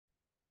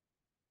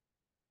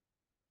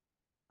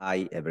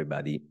Hi,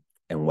 everybody,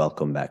 and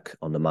welcome back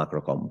on the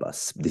Macro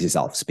Compass. This is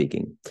Alf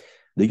speaking.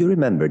 Do you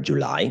remember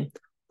July?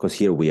 Because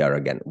here we are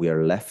again. We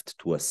are left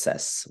to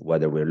assess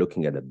whether we're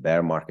looking at a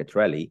bear market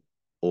rally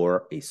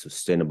or a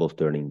sustainable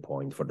turning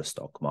point for the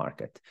stock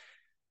market.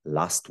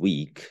 Last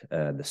week,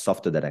 the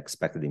softer than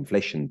expected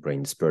inflation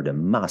print spurred a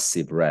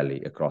massive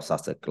rally across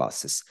asset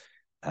classes.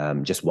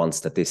 Just one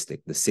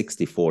statistic, the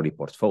 60/40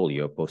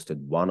 portfolio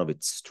posted one of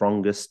its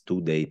strongest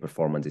two-day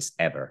performances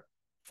ever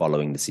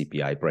following the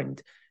CPI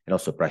print. And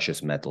also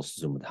precious metals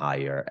zoomed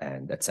higher,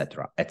 and et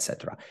cetera, et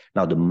cetera.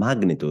 Now, the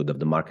magnitude of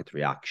the market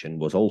reaction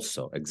was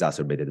also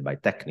exacerbated by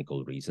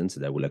technical reasons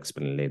that I will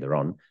explain later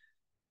on.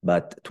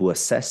 But to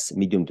assess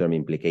medium-term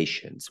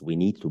implications, we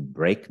need to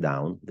break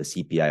down the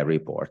CPI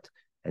report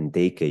and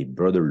take a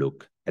broader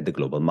look at the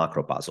global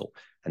macro puzzle.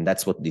 And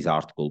that's what this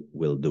article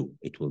will do.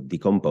 It will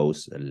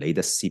decompose the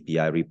latest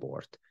CPI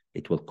report.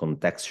 It will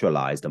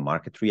contextualize the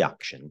market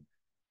reaction,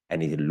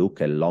 and it will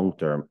look at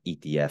long-term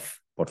ETF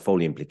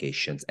portfolio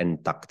implications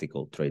and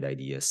tactical trade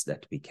ideas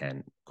that we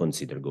can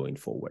consider going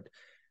forward.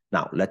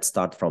 Now, let's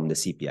start from the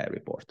CPI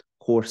report.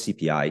 Core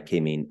CPI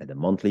came in at a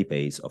monthly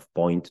pace of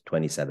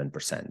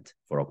 0.27%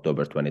 for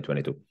October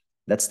 2022.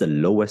 That's the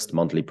lowest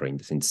monthly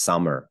print since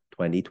summer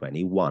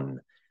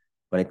 2021.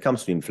 When it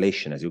comes to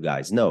inflation, as you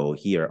guys know,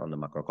 here on the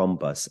Macro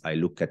Compass, I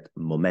look at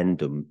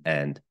momentum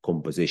and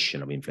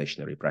composition of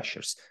inflationary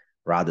pressures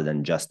rather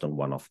than just on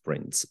one-off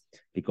prints,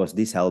 because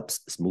this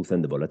helps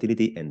smoothen the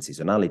volatility and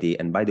seasonality.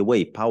 And by the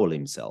way, Powell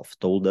himself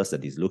told us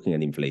that he's looking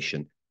at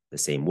inflation the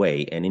same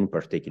way, and in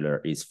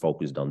particular is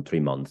focused on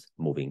 3-month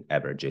moving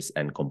averages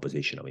and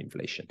composition of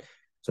inflation.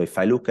 So if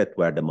I look at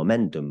where the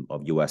momentum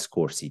of US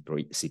core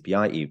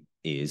CPI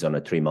is on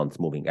a 3-month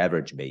moving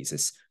average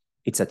basis,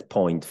 it's at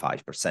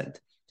 0.5%.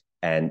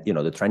 And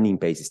the trending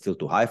pace is still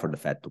too high for the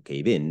Fed to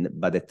cave in,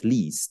 but at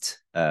least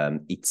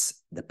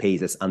the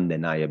pace is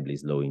undeniably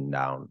slowing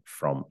down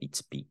from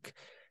its peak.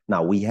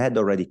 Now, we had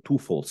already 2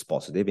 false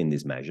positive in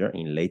this measure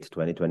in late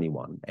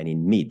 2021 and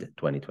in mid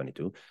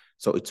 2022.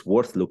 So it's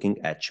worth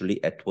looking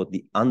actually at what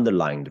the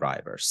underlying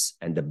drivers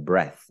and the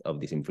breadth of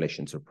this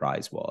inflation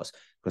surprise was,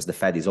 because the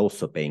Fed is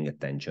also paying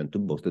attention to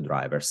both the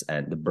drivers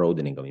and the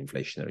broadening of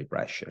inflationary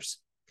pressures.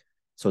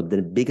 So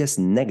the biggest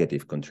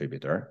negative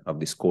contributor of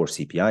this core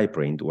CPI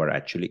print were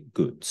actually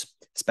goods,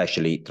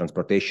 especially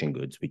transportation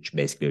goods, which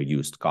basically are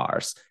used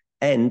cars,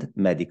 and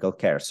medical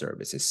care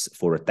services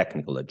for a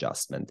technical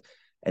adjustment.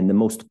 And the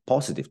most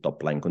positive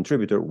top-line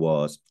contributor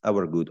was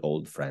our good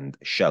old friend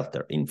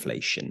shelter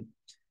inflation.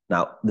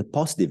 Now, the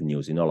positive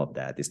news in all of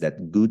that is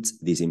that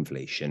goods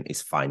disinflation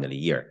is finally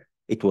here.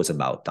 It was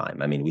about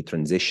time. I mean, we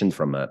transitioned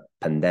from a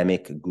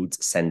pandemic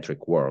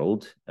goods-centric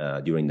world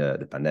during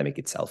the pandemic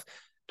itself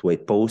to a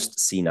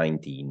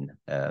post-C19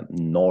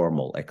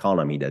 normal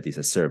economy that is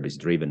a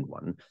service-driven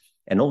one.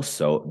 And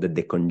also, the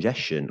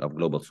decongestion of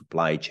global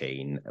supply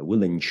chain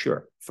will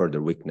ensure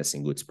further weakness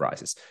in goods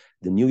prices.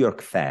 The New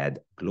York Fed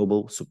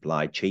Global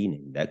Supply Chain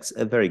Index,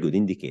 a very good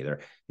indicator,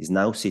 is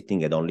now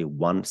sitting at only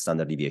 1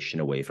 standard deviation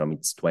away from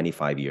its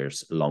 25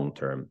 years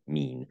long-term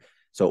mean.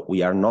 So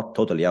we are not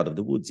totally out of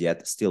the woods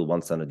yet, still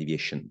 1 standard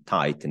deviation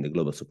tight in the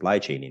Global Supply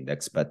Chain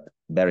Index, but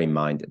bear in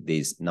mind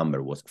this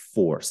number was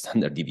 4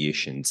 standard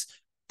deviations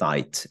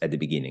tight at the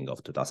beginning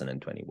of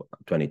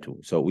 2022.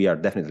 So we are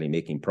definitely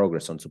making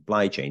progress on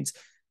supply chains,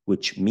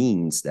 which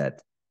means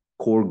that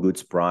core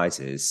goods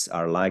prices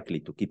are likely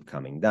to keep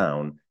coming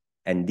down.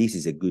 And this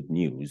is a good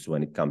news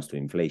when it comes to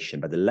inflation.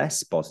 But the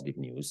less positive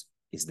news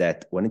is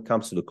that when it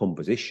comes to the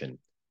composition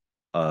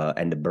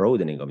and the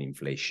broadening of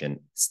inflation,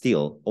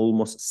 still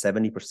almost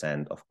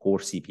 70% of core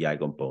CPI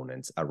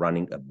components are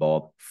running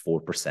above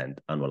 4%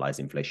 annualized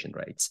inflation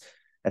rates.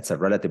 That's a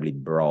relatively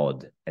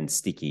broad and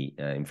sticky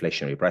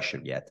inflationary pressure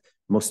yet.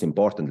 Most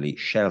importantly,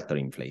 shelter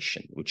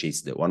inflation, which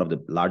is one of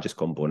the largest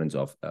components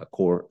of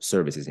core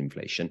services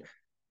inflation.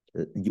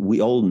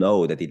 We all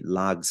know that it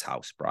lags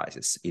house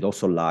prices. It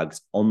also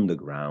lags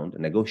on-the-ground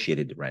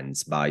negotiated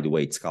rents by the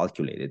way it's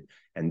calculated,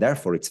 and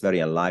therefore it's very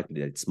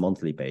unlikely that its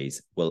monthly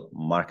pace will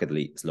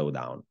markedly slow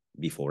down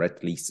before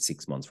at least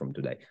 6 months from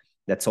today.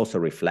 That's also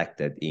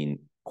reflected in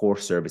core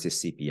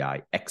services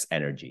CPI ex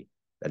energy,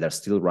 that are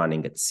still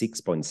running at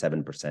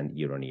 6.7%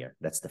 year on year.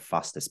 That's the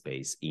fastest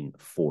pace in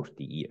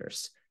 40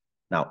 years.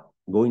 Now,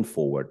 going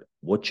forward,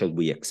 what should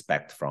we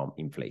expect from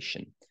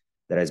inflation?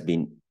 There has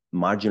been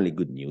marginally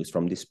good news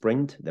from this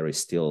print. There is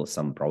still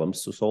some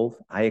problems to solve.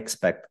 I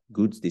expect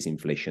goods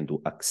disinflation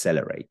to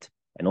accelerate,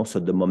 and also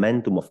the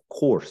momentum of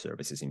core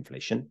services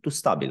inflation to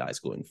stabilize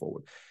going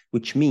forward,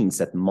 which means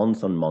that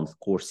month-on-month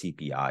core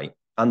CPI,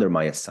 under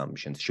my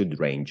assumptions, should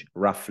range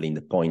roughly in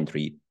the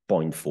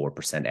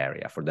 0.4%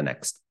 area for the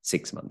next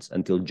 6 months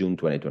until June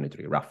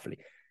 2023, roughly.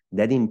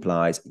 That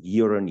implies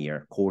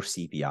year-on-year core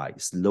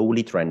CPI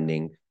slowly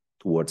trending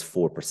towards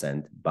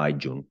 4% by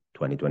June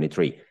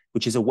 2023,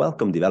 which is a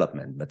welcome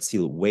development, but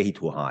still way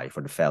too high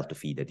for the Fed to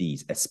feed at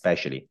ease,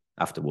 especially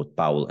after what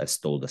Powell has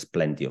told us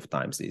plenty of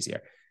times this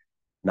year.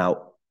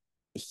 Now,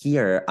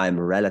 here I'm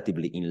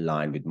relatively in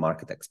line with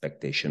market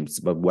expectations,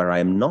 but where I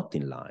am not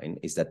in line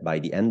is that by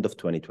the end of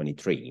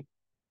 2023,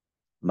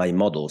 my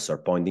models are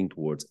pointing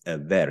towards a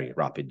very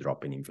rapid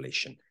drop in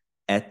inflation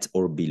at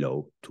or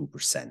below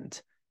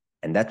 2%.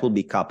 And that will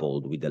be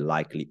coupled with the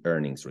likely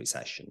earnings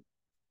recession.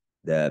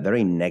 The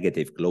very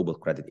negative global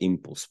credit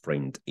impulse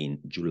print in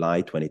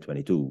July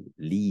 2022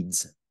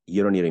 leads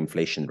year-on-year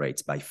inflation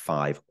rates by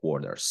 5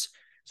 quarters.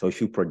 So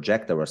if you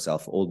project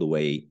ourselves all the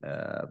way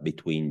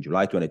between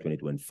July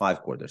 2022 and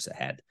 5 quarters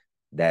ahead,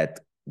 that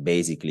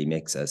basically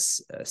makes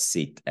us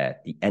sit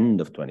at the end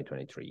of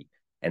 2023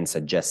 and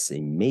suggests a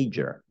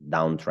major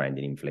downtrend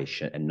in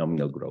inflation and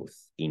nominal growth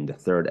in the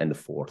 3rd and the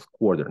 4th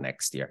quarter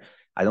next year.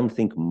 I don't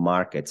think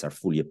markets are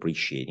fully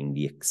appreciating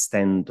the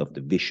extent of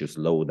the vicious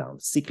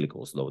slowdown,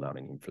 cyclical slowdown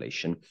in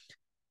inflation.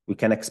 We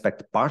can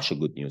expect partial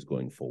good news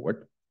going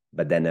forward,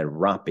 but then a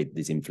rapid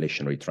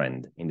disinflationary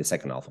trend in the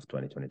second half of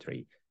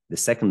 2023. The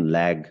second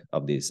leg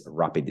of this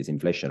rapid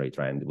disinflationary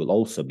trend will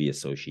also be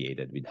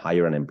associated with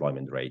higher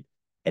unemployment rate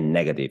and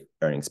negative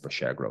earnings per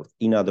share growth.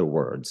 In other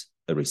words,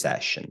 a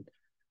recession.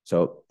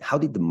 So how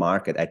did the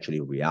market actually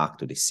react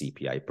to this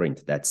CPI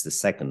print? That's the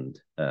second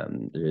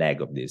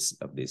leg of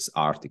this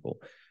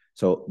article.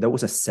 So there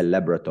was a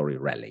celebratory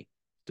rally,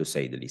 to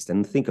say the least.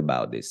 And think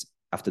about this.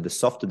 After the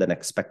softer than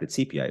expected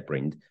CPI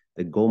print,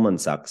 the Goldman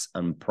Sachs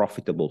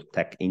unprofitable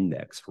tech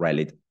index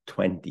rallied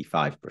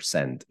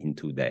 25% in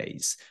 2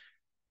 days.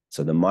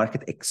 So the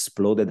market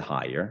exploded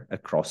higher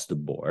across the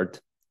board.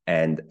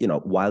 And,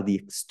 while the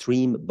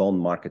extreme bond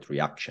market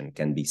reaction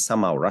can be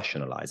somehow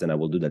rationalized, and I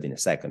will do that in a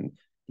second,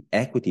 the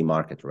equity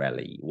market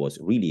rally was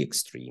really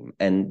extreme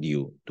and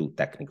due to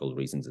technical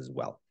reasons as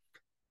well.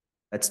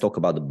 Let's talk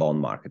about the bond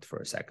market for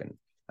a second.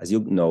 As you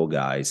know,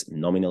 guys,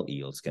 nominal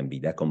yields can be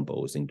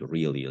decomposed into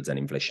real yields and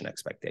inflation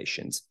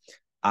expectations.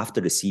 After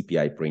the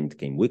CPI print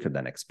came weaker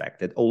than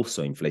expected,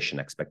 also inflation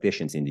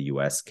expectations in the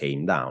US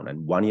came down,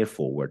 and 1 year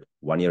forward,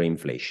 1 year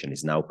inflation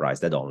is now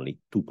priced at only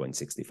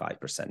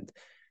 2.65%.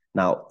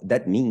 Now,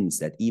 that means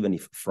that even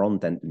if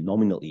front-end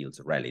nominal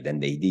yields rallied,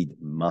 and they did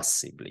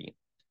massively,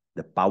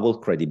 the Powell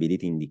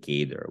credibility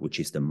indicator, which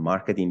is the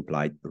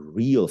market-implied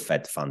real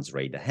Fed funds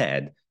rate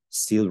ahead,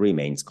 still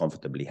remains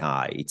comfortably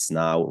high. It's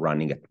now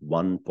running at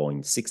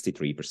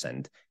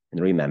 1.63%. And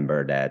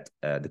remember that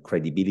the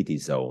credibility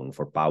zone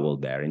for Powell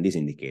there in this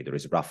indicator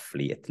is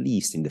roughly at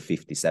least in the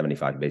 50,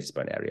 75 basis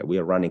point area. We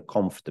are running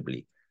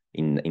comfortably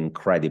in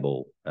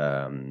credible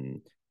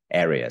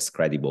areas,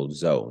 credible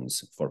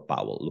zones for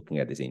Powell, looking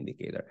at this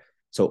indicator.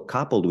 So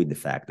coupled with the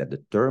fact that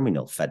the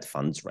terminal Fed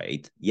funds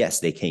rate, yes,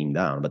 they came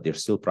down, but they're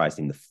still priced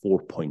in the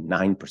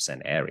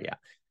 4.9% area.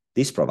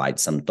 This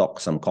provides some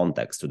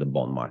context to the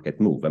bond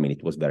market move. I mean,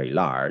 it was very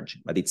large,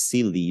 but it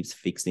still leaves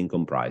fixed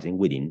income pricing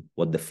within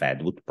what the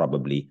Fed would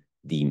probably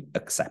deem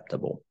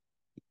acceptable.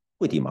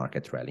 Equity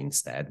market rally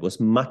instead was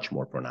much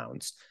more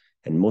pronounced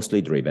and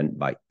mostly driven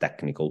by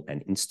technical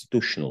and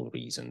institutional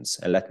reasons.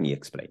 And let me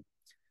explain.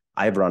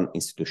 I've run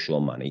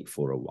institutional money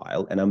for a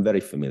while, and I'm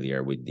very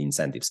familiar with the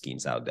incentive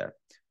schemes out there.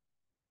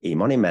 A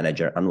money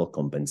manager annual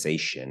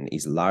compensation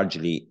is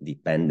largely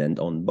dependent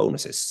on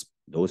bonuses.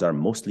 Those are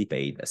mostly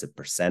paid as a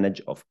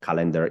percentage of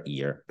calendar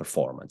year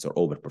performance or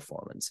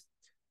overperformance.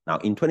 Now,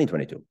 in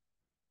 2022,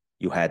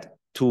 you had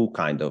 2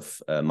 kinds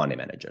of money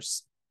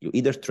managers. You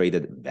either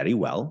traded very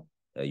well,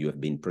 you have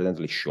been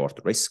prudently short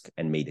risk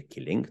and made a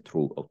killing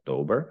through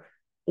October,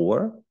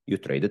 or you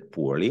traded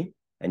poorly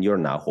and you're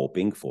now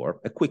hoping for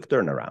a quick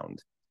turnaround.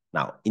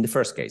 Now, in the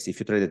first case, if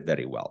you traded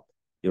very well,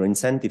 your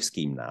incentive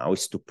scheme now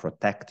is to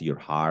protect your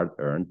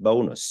hard-earned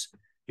bonus.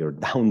 Your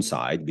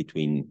downside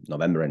between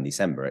November and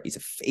December is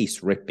a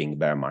face-ripping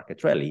bear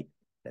market rally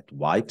that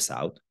wipes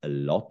out a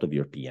lot of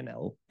your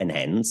P&L and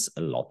hence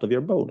a lot of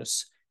your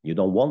bonus. You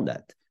don't want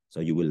that.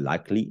 So you will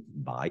likely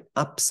buy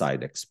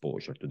upside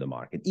exposure to the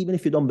market. Even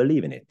if you don't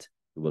believe in it,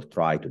 you will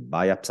try to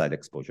buy upside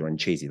exposure and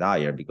chase it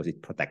higher because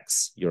it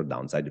protects your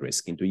downside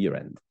risk into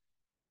year-end.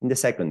 In the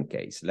second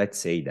case, let's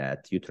say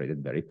that you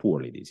traded very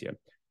poorly this year.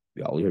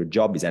 Well, your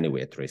job is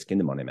anyway at risk in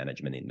the money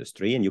management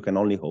industry, and you can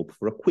only hope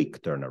for a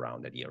quick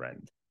turnaround at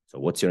year-end. So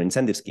what's your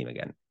incentive scheme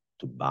again?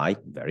 To buy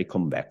very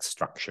convex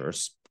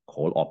structures,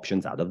 call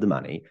options out of the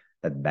money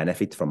that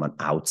benefit from an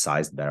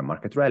outsized bear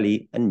market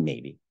rally and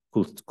maybe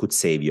could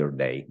save your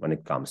day when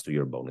it comes to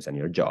your bonus and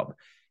your job.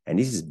 And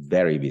this is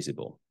very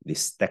visible.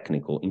 This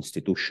technical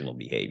institutional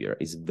behavior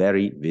is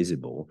very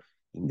visible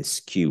in the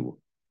skew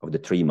of the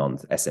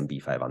 3-month S&P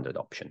 500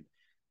 option.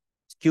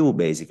 Skew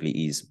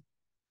basically is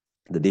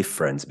the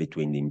difference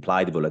between the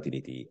implied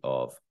volatility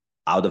of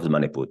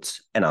out-of-the-money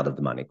puts and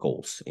out-of-the-money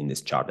calls in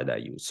this chart that I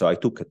use. So I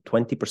took a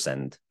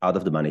 20%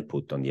 out-of-the-money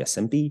put on the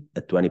S&P,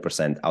 a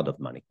 20%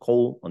 out-of-the-money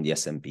call on the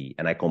S&P,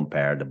 and I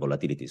compared the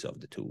volatilities of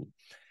the two.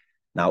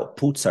 Now,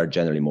 puts are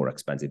generally more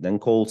expensive than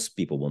calls.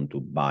 People want to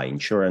buy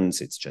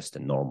insurance. It's just a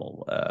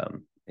normal,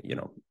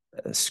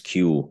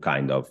 skew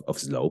kind of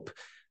slope.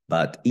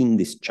 But in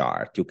this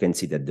chart, you can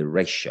see that the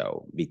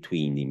ratio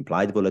between the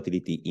implied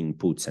volatility in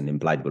puts and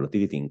implied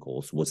volatility in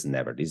calls was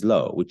never this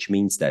low, which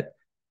means that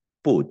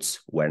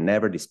puts were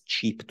never this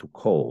cheap to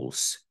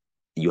calls.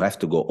 You have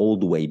to go all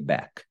the way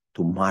back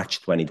to March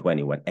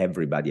 2020 when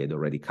everybody had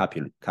already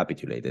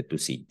capitulated to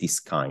see this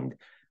kind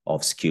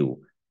of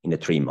skew in the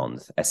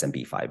 3-month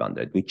S&P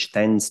 500, which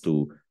tends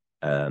to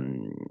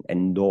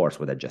endorse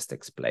what I just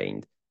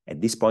explained. At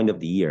this point of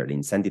the year, the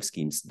incentive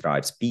schemes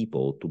drives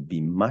people to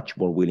be much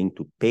more willing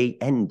to pay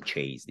and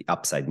chase the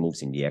upside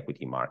moves in the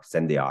equity markets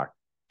than they are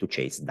to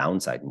chase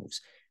downside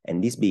moves.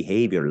 And this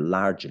behavior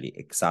largely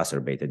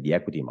exacerbated the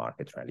equity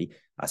market rally,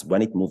 as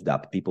when it moved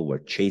up, people were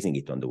chasing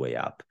it on the way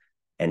up.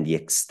 And the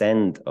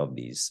extent of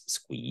this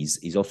squeeze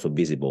is also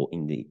visible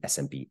in the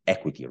S&P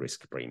equity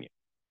risk premium.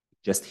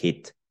 It just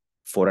hit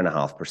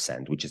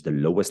 4.5%, which is the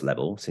lowest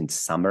level since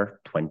summer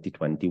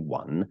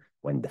 2021,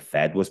 when the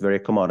Fed was very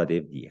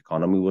accommodative, the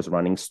economy was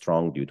running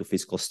strong due to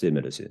fiscal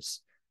stimuluses.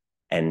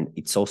 And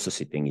it's also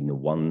sitting in the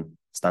 1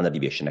 standard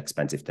deviation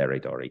expensive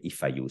territory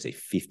if I use a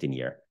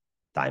 15-year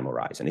time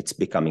horizon. It's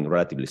becoming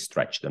relatively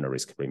stretched on a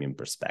risk premium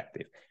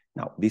perspective.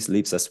 Now, this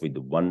leaves us with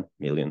the $1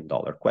 million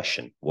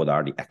question. What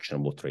are the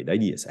actionable trade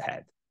ideas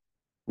ahead?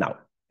 Now,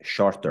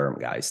 short term,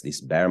 guys,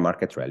 this bear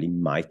market rally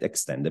might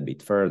extend a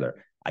bit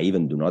further. I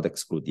even do not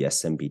exclude the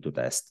S&P to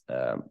test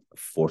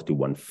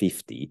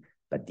 4150,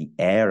 but the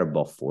air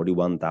above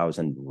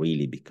 41,000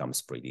 really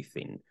becomes pretty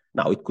thin.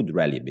 Now, it could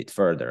rally a bit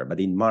further, but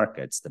in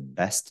markets, the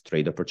best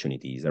trade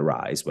opportunities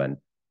arise when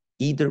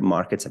either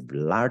markets have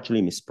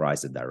largely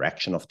mispriced the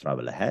direction of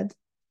travel ahead,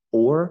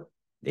 or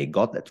they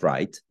got that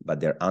right, but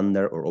they're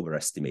under or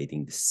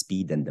overestimating the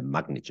speed and the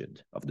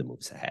magnitude of the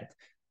moves ahead.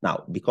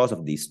 Now, because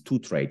of these two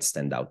trades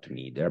stand out to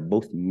me, they're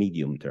both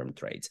medium-term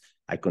trades.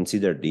 I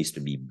consider these to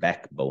be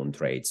backbone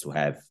trades to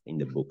have in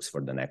the books for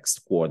the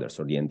next quarter,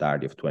 so the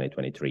entirety of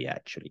 2023,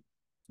 actually.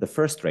 The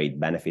first trade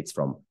benefits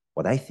from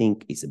what I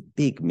think is a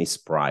big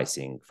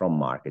mispricing from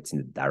markets in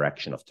the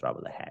direction of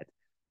travel ahead.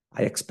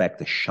 I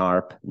expect a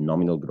sharp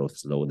nominal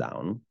growth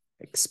slowdown,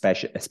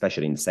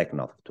 especially in the second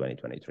half of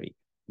 2023.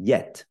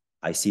 Yet,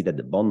 I see that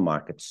the bond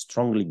market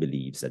strongly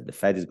believes that the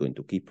Fed is going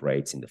to keep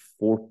rates in the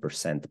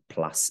 4%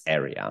 plus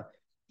area,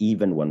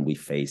 even when we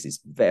face this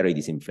very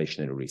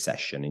disinflationary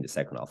recession in the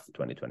second half of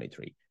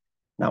 2023.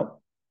 Now,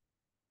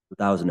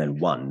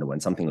 2001,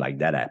 when something like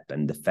that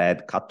happened, the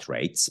Fed cut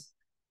rates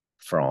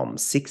from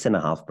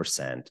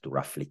 6.5% to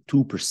roughly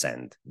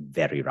 2%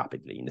 very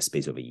rapidly in the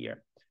space of a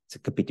year. It's a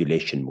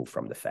capitulation move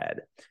from the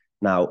Fed.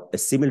 Now, a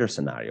similar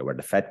scenario where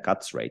the Fed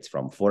cuts rates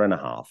from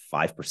 4.5%,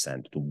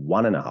 5% to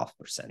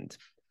 1.5%,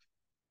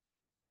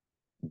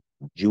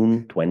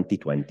 June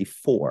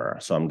 2024.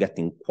 So I'm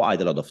getting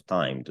quite a lot of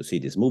time to see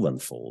this move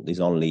unfold. Is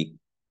only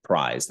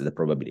priced at the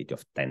probability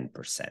of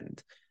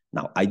 10%.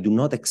 Now, I do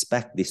not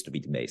expect this to be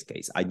the base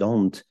case. I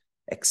don't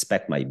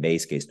expect my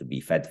base case to be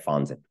Fed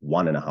funds at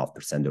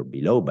 1.5% or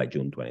below by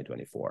June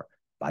 2024.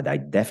 But I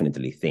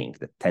definitely think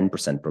that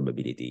 10%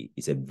 probability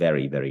is a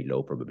very, very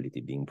low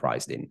probability being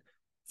priced in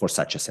for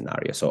such a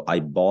scenario. So I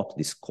bought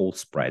these call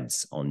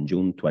spreads on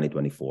June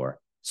 2024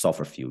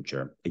 SOFR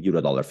future. A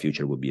euro-dollar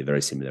future would be a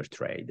very similar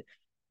trade.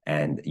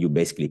 And you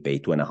basically pay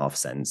 2.5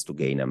 cents to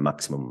gain a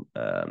maximum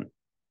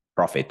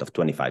profit of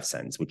 25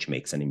 cents, which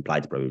makes an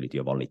implied probability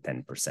of only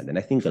 10%. And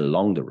I think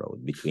along the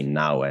road, between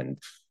now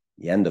and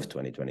the end of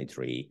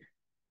 2023,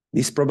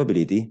 this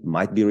probability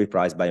might be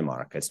repriced by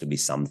markets to be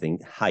something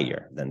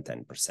higher than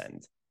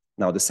 10%.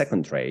 Now, the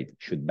second trade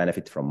should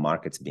benefit from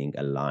markets being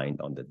aligned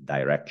on the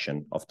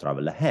direction of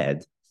travel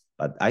ahead,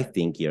 but I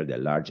think here they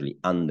largely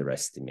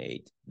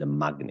underestimate the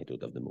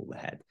magnitude of the move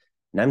ahead.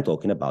 And I'm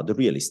talking about the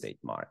real estate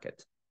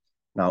market.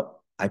 Now,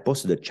 I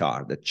posted a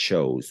chart that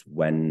shows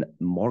when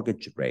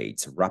mortgage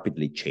rates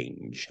rapidly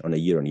change on a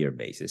year-on-year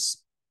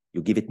basis,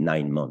 you give it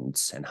 9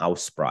 months and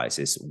house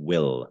prices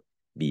will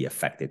be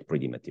affected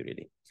pretty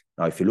materially.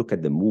 Now, if you look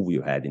at the move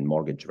you had in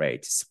mortgage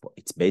rates,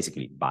 it's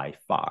basically by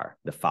far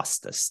the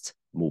fastest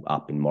move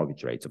up in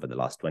mortgage rates over the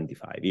last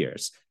 25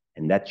 years.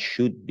 And that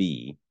should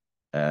be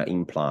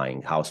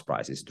implying house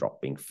prices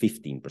dropping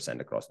 15%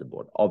 across the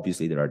board.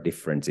 Obviously, there are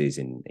differences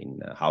in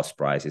house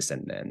prices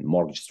and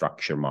mortgage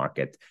structure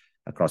market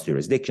across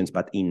jurisdictions,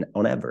 but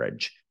on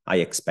average, I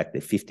expect a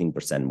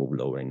 15% move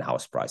lower in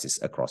house prices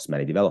across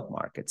many developed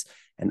markets.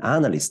 And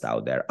analysts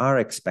out there are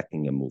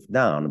expecting a move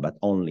down, but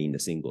only in the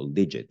single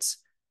digits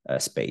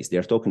space.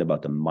 They're talking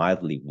about a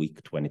mildly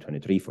weak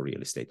 2023 for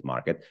real estate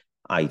market.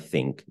 I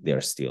think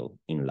they're still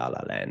in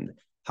la-la land.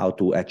 How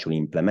to actually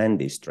implement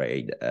this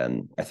trade?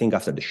 I think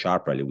after the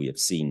sharp rally we have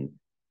seen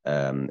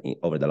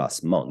over the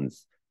last month,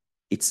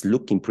 it's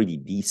looking pretty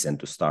decent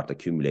to start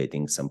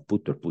accumulating some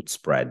put or put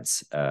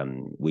spreads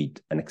with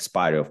an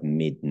expiry of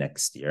mid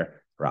next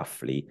year,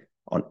 roughly,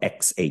 on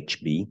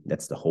XHB,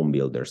 that's the home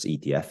builders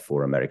ETF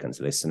for Americans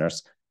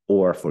listeners,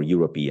 or for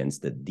Europeans,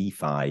 the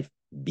D5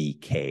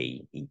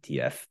 BK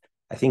ETF.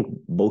 I think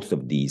both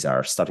of these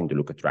are starting to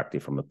look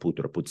attractive from a put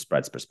or put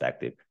spreads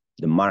perspective.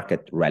 The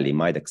market rally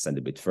might extend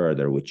a bit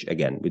further, which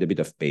again, with a bit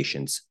of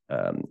patience,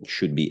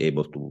 should be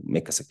able to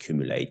make us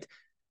accumulate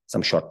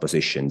some short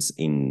positions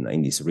in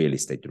these real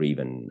estate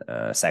driven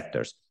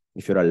sectors.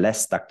 If you're a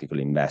less tactical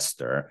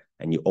investor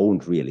and you own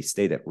real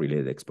estate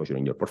related exposure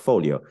in your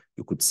portfolio,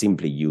 you could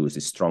simply use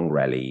the strong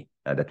rally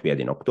that we had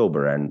in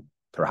October, and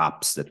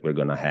perhaps that we're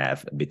going to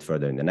have a bit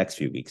further in the next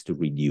few weeks, to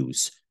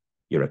reduce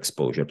your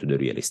exposure to the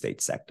real estate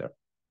sector.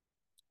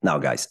 Now,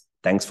 guys,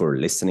 thanks for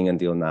listening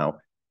until now.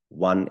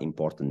 One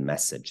important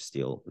message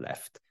still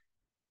left.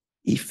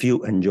 If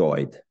you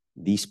enjoyed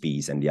this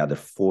piece and the other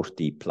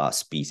 40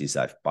 plus pieces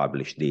I've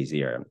published this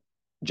year,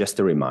 just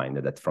a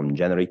reminder that from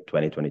January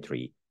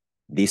 2023,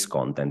 this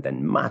content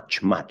and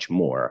much, much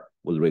more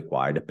will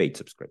require the paid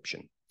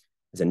subscription.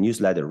 As a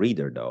newsletter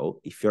reader, though,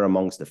 if you're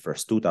amongst the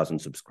first 2,000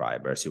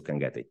 subscribers, you can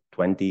get a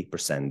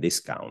 20%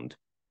 discount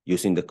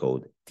using the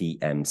code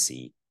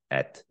TMC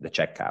at the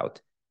checkout.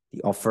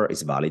 The offer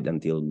is valid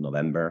until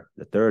November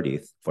the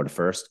 30th for the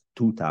first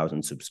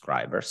 2,000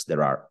 subscribers.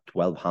 There are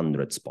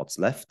 1,200 spots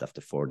left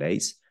after 4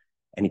 days,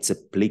 and it's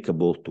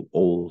applicable to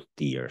all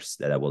tiers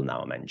that I will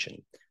now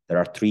mention. There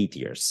are 3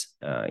 tiers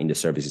in the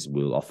services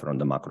we'll offer on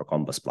the Macro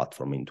Compass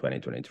platform in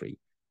 2023.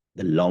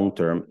 The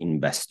long-term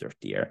investor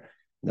tier.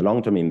 The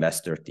long-term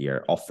investor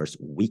tier offers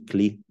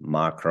weekly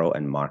macro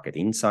and market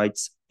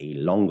insights, a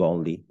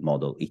long-only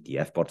model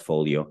ETF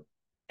portfolio,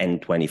 and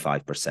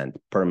 25%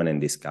 permanent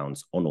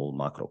discounts on all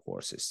macro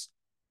courses.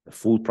 The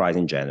full price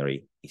in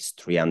January is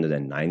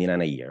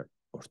 $399 a year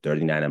or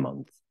 $39 a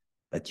month,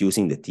 but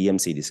using the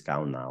TMC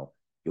discount now,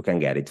 you can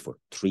get it for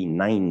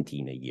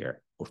 $319 a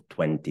year or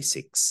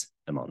 $26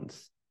 a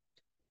month.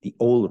 The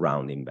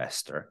all-round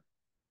investor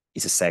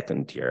is a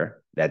second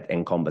tier that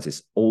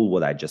encompasses all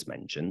what I just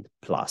mentioned,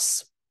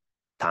 plus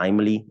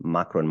timely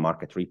macro and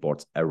market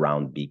reports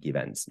around big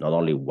events, not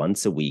only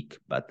once a week,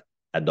 but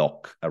ad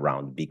hoc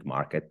around big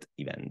market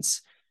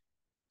events,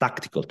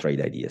 tactical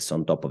trade ideas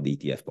on top of the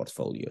ETF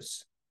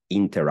portfolios,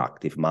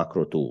 interactive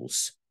macro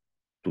tools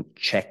to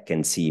check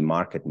and see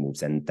market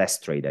moves and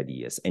test trade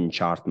ideas and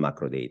chart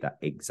macro data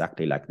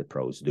exactly like the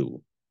pros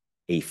do,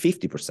 a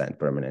 50%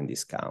 permanent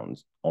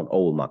discount on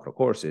all macro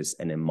courses,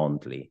 and a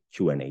monthly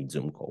Q&A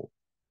Zoom call.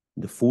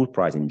 The full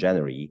price in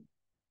January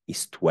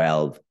is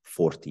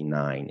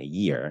 $12.49 a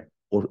year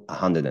or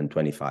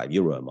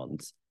 €125 a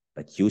month.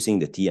 But using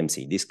the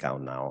TMC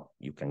discount now,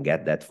 you can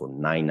get that for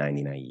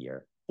 $9.99 a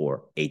year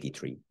or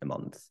 $83 a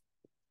month.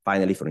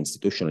 Finally, for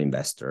institutional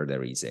investor,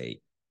 there is a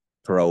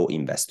pro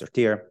investor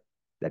tier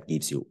that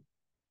gives you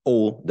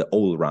all the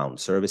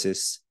all-round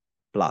services,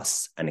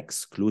 plus an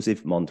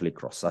exclusive monthly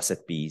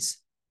cross-asset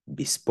piece,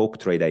 bespoke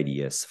trade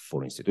ideas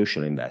for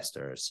institutional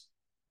investors,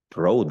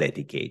 pro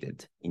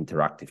dedicated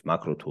interactive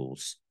macro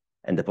tools,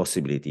 and the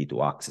possibility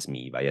to access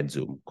me via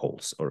Zoom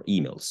calls or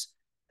emails.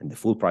 And the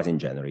full price in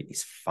January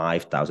is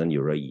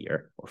 €5,000 a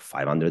year or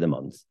 $500 a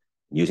month.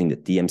 Using the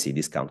TMC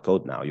discount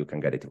code now, you can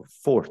get it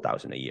for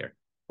 $4,000 a year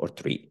or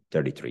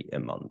 $333 a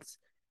month.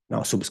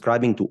 Now,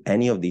 subscribing to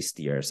any of these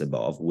tiers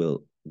above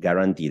will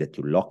guarantee that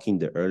you lock in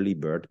the early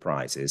bird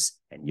prices,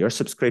 and your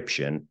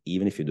subscription,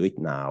 even if you do it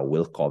now,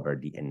 will cover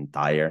the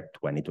entire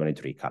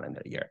 2023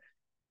 calendar year.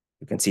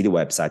 You can see the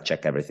website,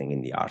 check everything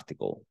in the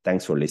article.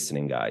 Thanks for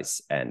listening,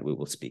 guys, and we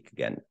will speak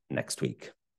again next week.